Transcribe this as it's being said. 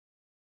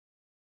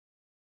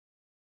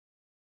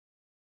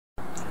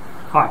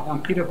Hi,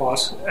 I'm Peter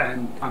Voss,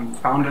 and I'm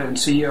founder and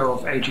CEO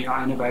of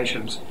AGI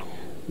Innovations.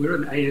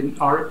 We're an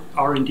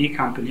R&D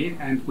company,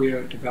 and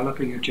we're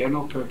developing a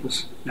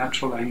general-purpose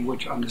natural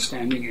language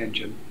understanding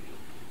engine.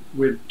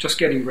 We're just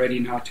getting ready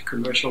now to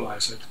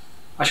commercialize it.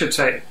 I should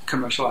say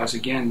commercialize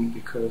again,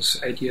 because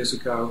 8 years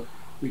ago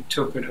we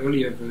took an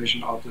earlier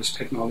version of this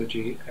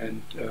technology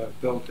and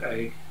built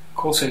a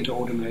call center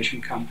automation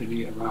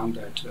company around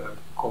that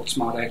called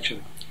Smart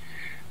Action.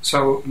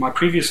 So my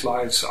previous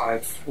lives,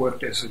 I've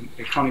worked as an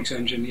electronics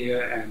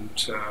engineer and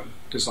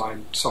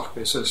designed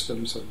software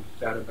systems and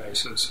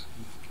databases,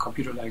 and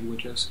computer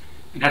languages,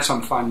 and had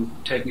some fun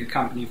taking a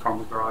company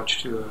from a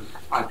garage to an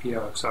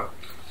IPO, so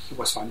it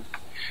was fun.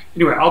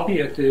 Anyway, I'll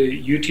be at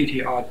the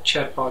UTTR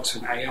Chatbots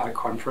and AI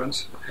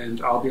Conference,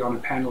 and I'll be on a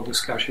panel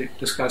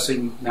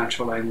discussing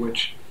natural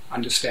language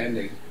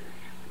understanding.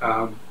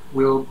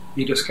 We'll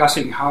be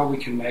discussing how we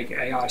can make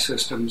AI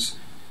systems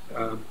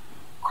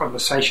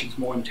conversations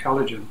more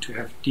intelligent, to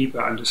have deeper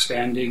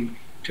understanding,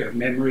 to have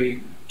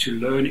memory, to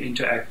learn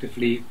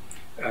interactively,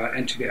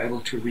 and to be able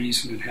to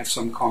reason and have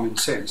some common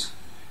sense.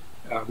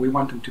 We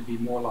want them to be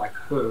more like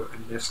her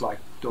and less like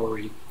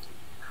Dory.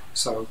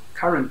 So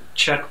current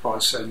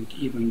chatbots and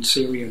even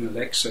Siri and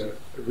Alexa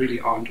really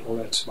aren't all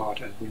that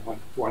smart, and we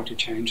want to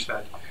change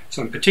that.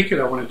 So in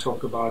particular, I want to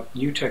talk about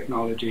new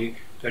technology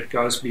that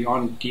goes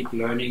beyond deep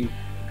learning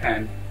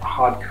and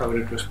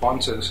hard-coded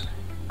responses,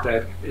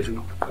 that is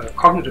a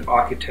cognitive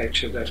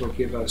architecture that will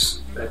give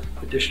us that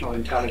additional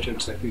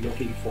intelligence that we're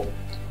looking for.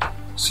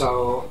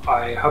 So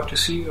I hope to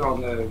see you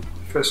on the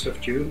 1st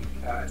of June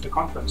at the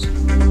conference.